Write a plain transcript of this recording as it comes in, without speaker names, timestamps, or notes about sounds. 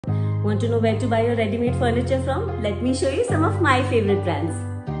Want to know where to buy your ready-made furniture from? Let me show you some of my favorite brands.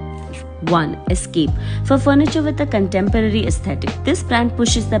 1. Escape. For furniture with a contemporary aesthetic, this brand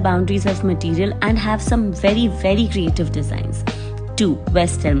pushes the boundaries of material and have some very creative designs. 2.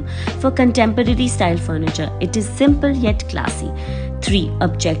 West Elm. For contemporary style furniture, it is simple yet classy. 3.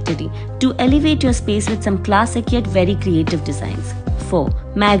 Objectory. To elevate your space with some classic yet very creative designs. 4.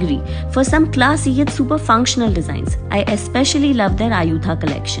 Magri. For some classy yet super functional designs. I especially love their Ayudha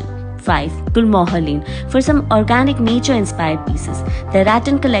collection. 5. Gulmohar Lane. For some organic nature-inspired pieces, the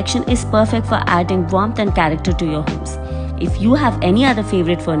Rattan collection is perfect for adding warmth and character to your homes. If you have any other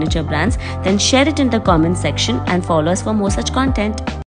favorite furniture brands, then share it in the comment section and follow us for more such content.